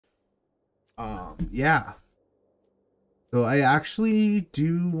Yeah. So I actually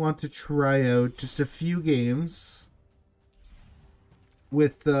do want to try out just a few games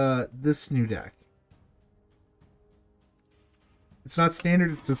with this new deck. It's not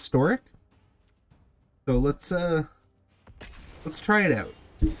standard, it's historic. So let's try it out.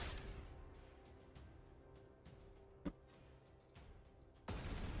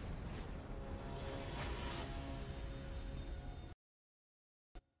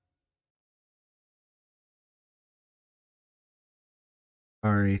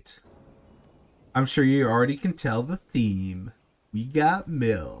 All right. I'm sure you already can tell the theme. We got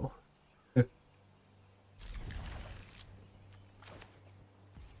Mill.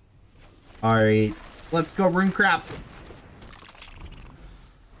 All right. Let's go bring crap.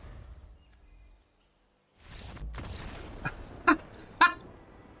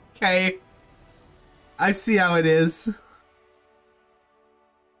 Okay. I see how it is.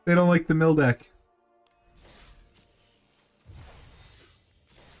 They don't like the Mill deck.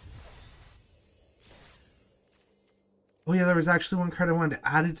 Oh yeah, there was actually one card I wanted to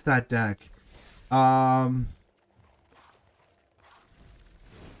add it to that deck.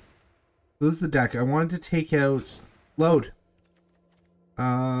 This is the deck. I wanted to take out... Load.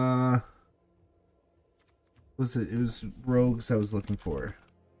 Was it? It was Rogues I was looking for.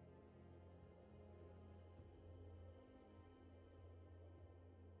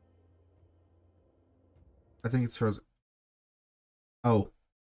 I think it's Frozen. Oh.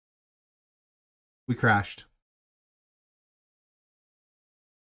 We crashed.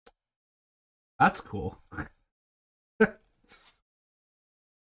 That's cool.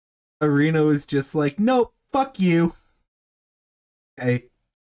 Arena was just like, nope, fuck you. Okay.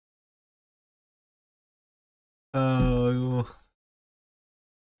 Oh.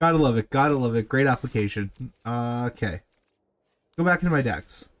 Gotta love it. Gotta love it. Great application. Okay. Go back into my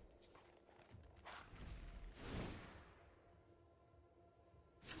decks.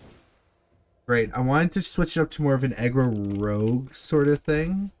 Great. I wanted to switch it up to more of an aggro rogue sort of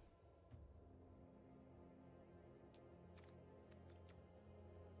thing.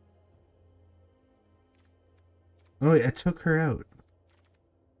 Oh wait, I took her out.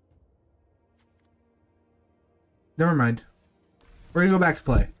 Never mind. We're gonna go back to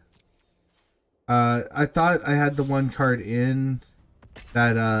play. I thought I had the one card in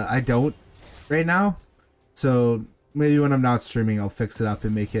that I don't right now. So maybe when I'm not streaming, I'll fix it up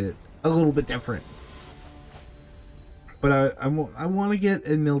and make it a little bit different. But I want to get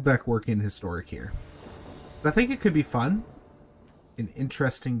a Mill deck working historic here. I think it could be fun. An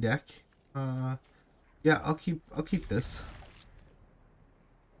interesting deck. Yeah, I'll keep this.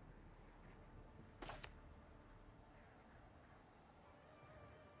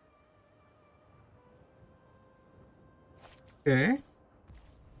 Okay.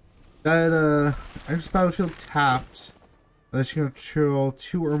 That enters battlefield tapped. Unless you can control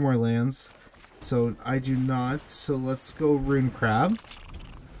 2 or more lands. So I do not. So let's go Rune Crab.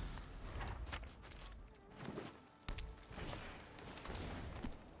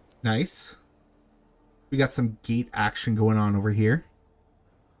 Nice. We got some gate action going on over here.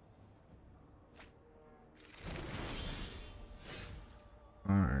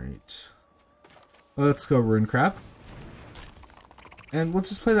 Alright. Let's go Rune Crab. And we'll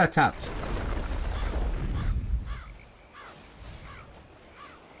just play that tapped.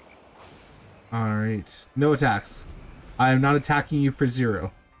 Alright. No attacks. I am not attacking you for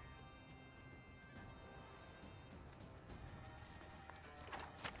 0.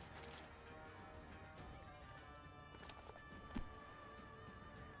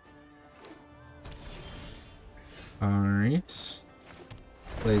 Alright.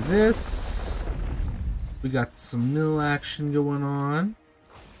 Play this. We got some mill action going on.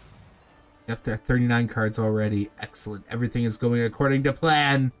 Yep, there are 39 cards already. Excellent. Everything is going according to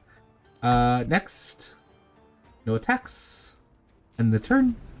plan. Next. No attacks. End the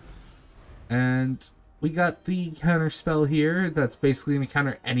turn. And we got the counter spell here. That's basically going to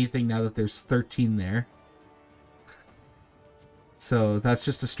counter anything now that there's 13 there. So that's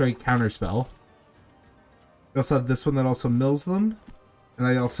just a straight counter spell. We also have this one that also mills them. And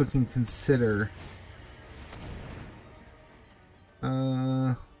I also can consider...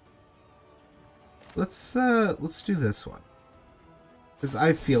 let's do this one. Because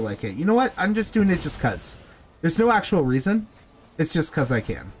I feel like it. You know what? I'm just doing it just because. There's no actual reason. It's just because I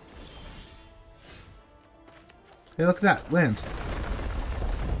can. Hey, look at that. Land.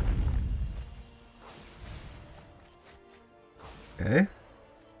 Okay.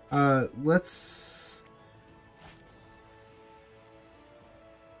 Let's...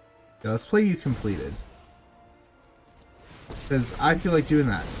 Yeah, let's play You Completed. Because I feel like doing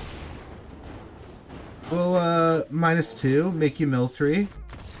that. We'll, -2, make you mill 3.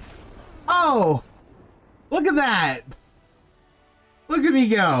 Oh! Look at that! Look at me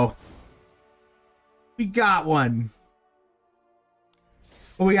go! We got one.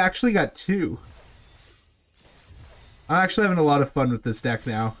 Oh, we actually got 2. I'm actually having a lot of fun with this deck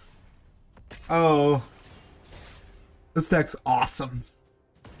now. Oh. This deck's awesome.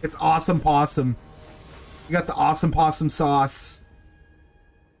 It's awesome possum. You got the awesome possum sauce.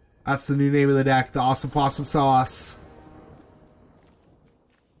 That's the new name of the deck, the awesome possum sauce.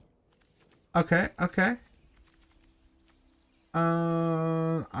 Okay, okay.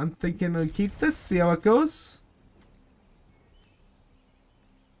 I'm thinking of keep this, see how it goes.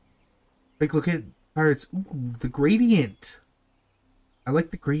 Take a look at cards. Ooh, the gradient. I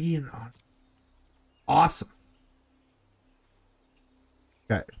like the gradient on. Awesome.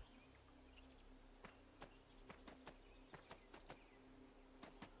 Okay.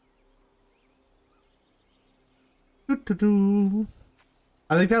 I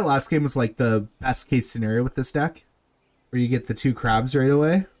think that last game was like the best case scenario with this deck, where you get the 2 crabs right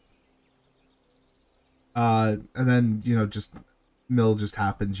away. And then, you know, just mill just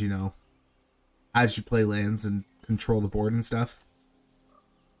happens, you know, as you play lands and control the board and stuff.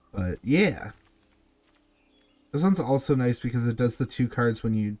 But yeah. This one's also nice because it does the 2 cards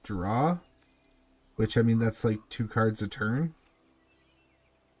when you draw, which, I mean, that's like 2 cards a turn.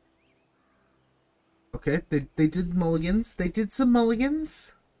 Okay, they did mulligans. They did some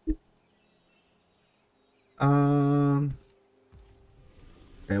mulligans. Okay,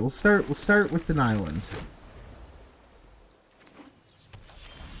 we'll start with an island.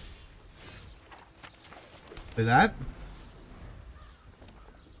 Like that.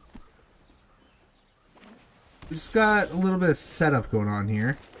 We just got a little bit of setup going on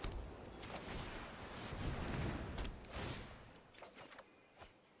here.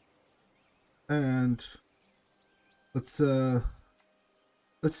 And let's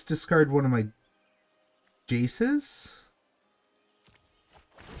discard one of my Jaces.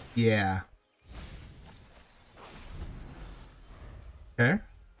 Yeah. Okay.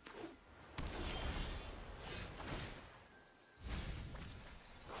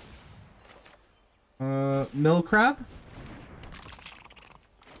 Mill crab.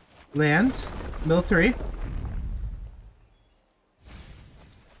 Land. Mill 3.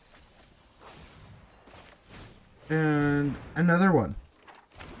 And another one.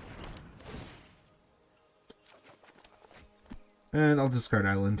 And I'll discard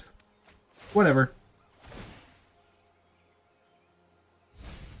island. Whatever.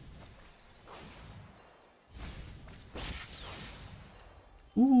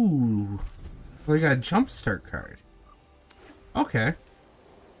 Ooh. Well, I got a jumpstart card. Okay.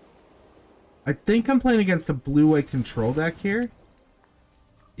 I think I'm playing against a blue-white control deck here.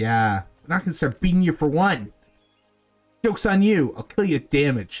 Yeah. I'm not gonna start beating you for 1. Joke's on you. I'll kill you with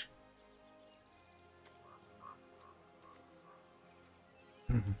damage.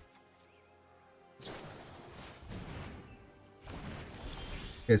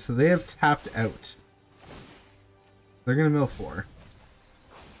 Okay, so they have tapped out. They're gonna mill 4.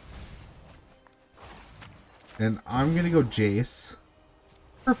 And I'm gonna go Jace.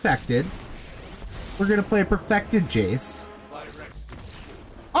 Perfected. We're gonna play a perfected Jace.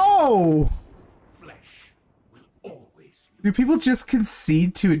 Oh! Do people just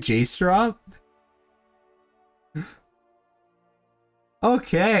concede to a Jace drop?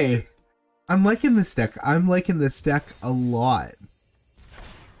 Okay. I'm liking this deck. I'm liking this deck a lot.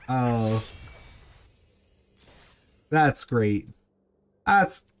 Oh. That's great.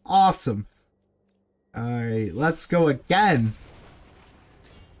 That's awesome. Alright, let's go again.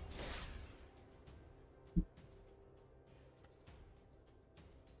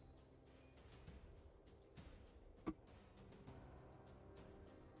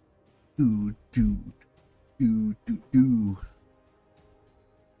 Do.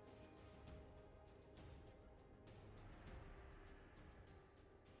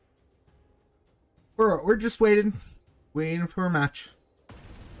 We're just waiting for a match.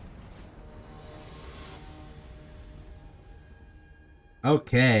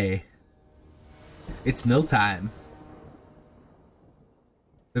 Okay. It's mill time.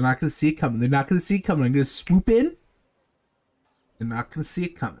 They're not gonna see it coming. They're not gonna see it coming. I'm gonna swoop in. They're not gonna see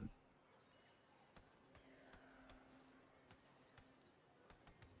it coming.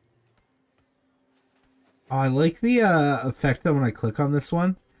 Oh, I like the effect that when I click on this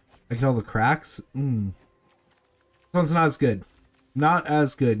one, I get all the cracks. This one's not as good. Not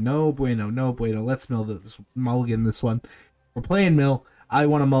as good. No bueno. No bueno. Let's mulligan this one. We're playing mill. I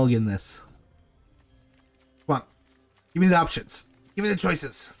want to mulligan this. Come on. Give me the options. Give me the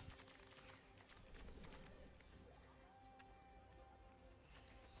choices.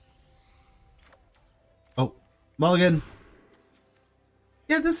 Mulligan.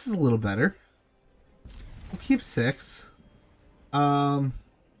 Yeah, this is a little better. We'll keep 6. We'll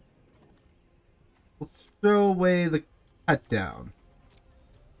throw away the cut down.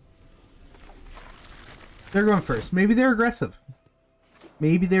 They're going first. Maybe they're aggressive.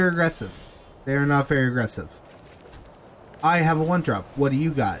 Maybe they're aggressive. They're not very aggressive. I have a 1-drop. What do you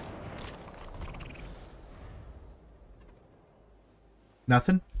got?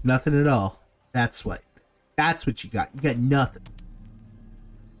 Nothing? Nothing at all. That's what you got. You got nothing.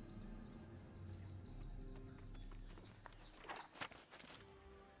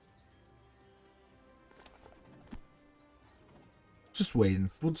 Just waiting.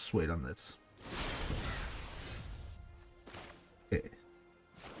 We'll just wait on this. Okay.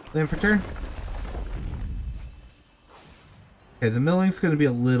 Land for turn. Okay, the milling's going to be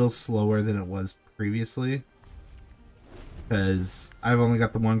a little slower than it was previously. Because I've only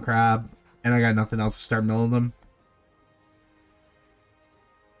got the 1 crab, and I got nothing else to start milling them.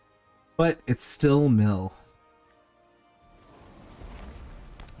 But it's still mill.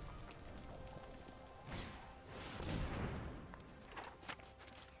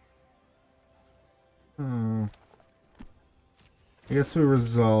 I guess we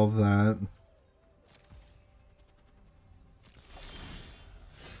resolve that.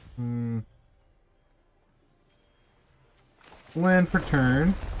 Land for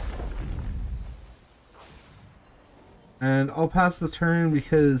turn. And I'll pass the turn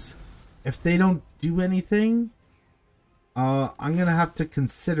because if they don't do anything, I'm gonna have to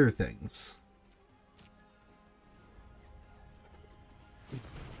consider things.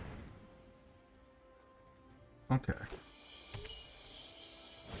 Okay.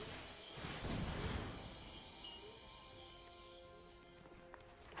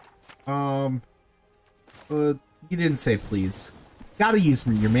 You didn't say please. Gotta use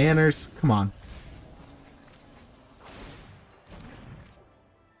your manners. Come on.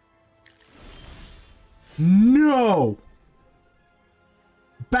 No!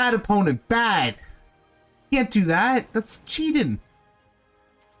 Bad opponent, bad! Can't do that. That's cheating.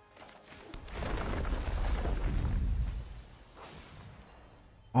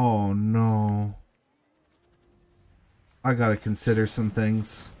 Oh no. I gotta consider some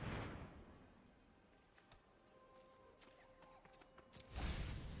things.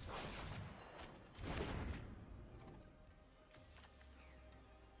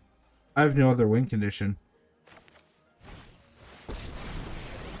 I have no other win condition. Those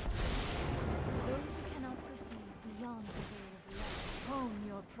who cannot perceive beyond the veil of light hone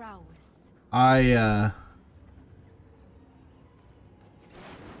your prowess.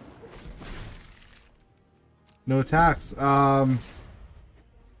 No attacks. I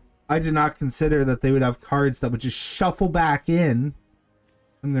did not consider that they would have cards that would just shuffle back in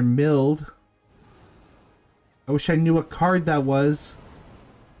when they're milled. I wish I knew what card that was.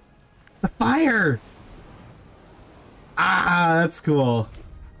 The fire! Ah, that's cool.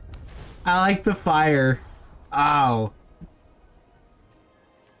 I like the fire. Ow.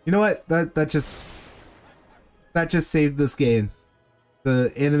 You know what? That just saved this game.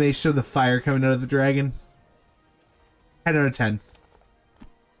 The animation of the fire coming out of the dragon. 10 out of 10.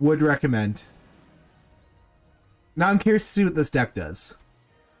 Would recommend. Now I'm curious to see what this deck does.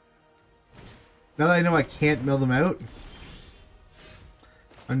 Now that I know I can't mill them out,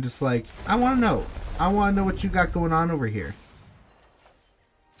 I'm just like, I want to know. I want to know what you got going on over here.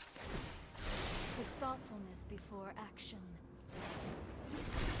 With thoughtfulness before action.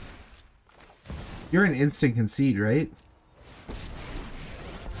 You're an instant concede, right?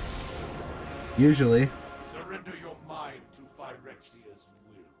 Usually. Surrender your mind to Phyrexia's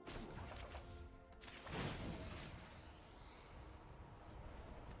will.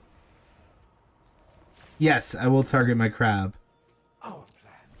 Yes, I will target my crab. Our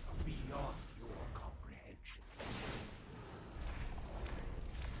plans are beyond your comprehension.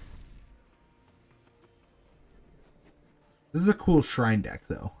 This is a cool shrine deck,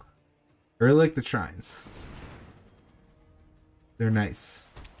 though. I really like the shrines. They're nice.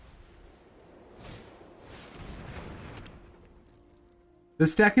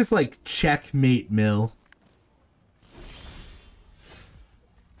 This deck is like checkmate mill.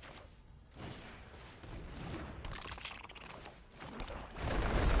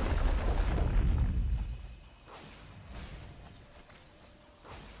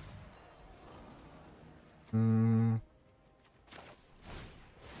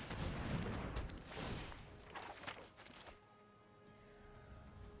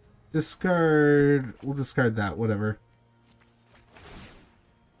 Discard. We'll discard that, whatever.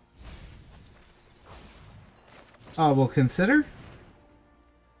 Oh, we'll consider?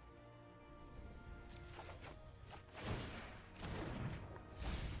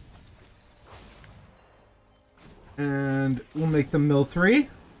 make them mill 3.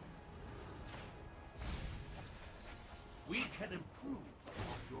 We can improve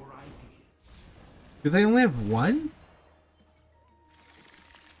on your ideas. Do they only have 1?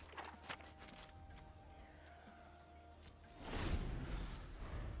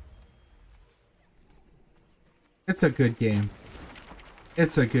 It's a good game.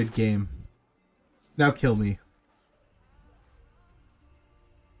 It's a good game. Now kill me.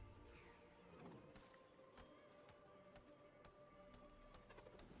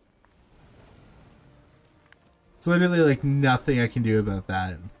 It's literally like nothing I can do about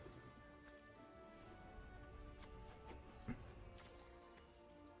that.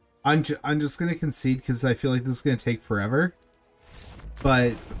 I'm just gonna concede because I feel like this is gonna take forever.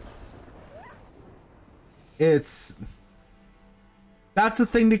 But that's a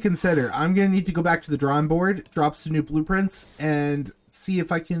thing to consider. I'm gonna need to go back to the drawing board, drop some new blueprints, and see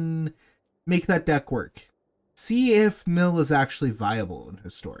if I can make that deck work. See if mill is actually viable in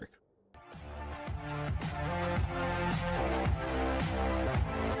historic.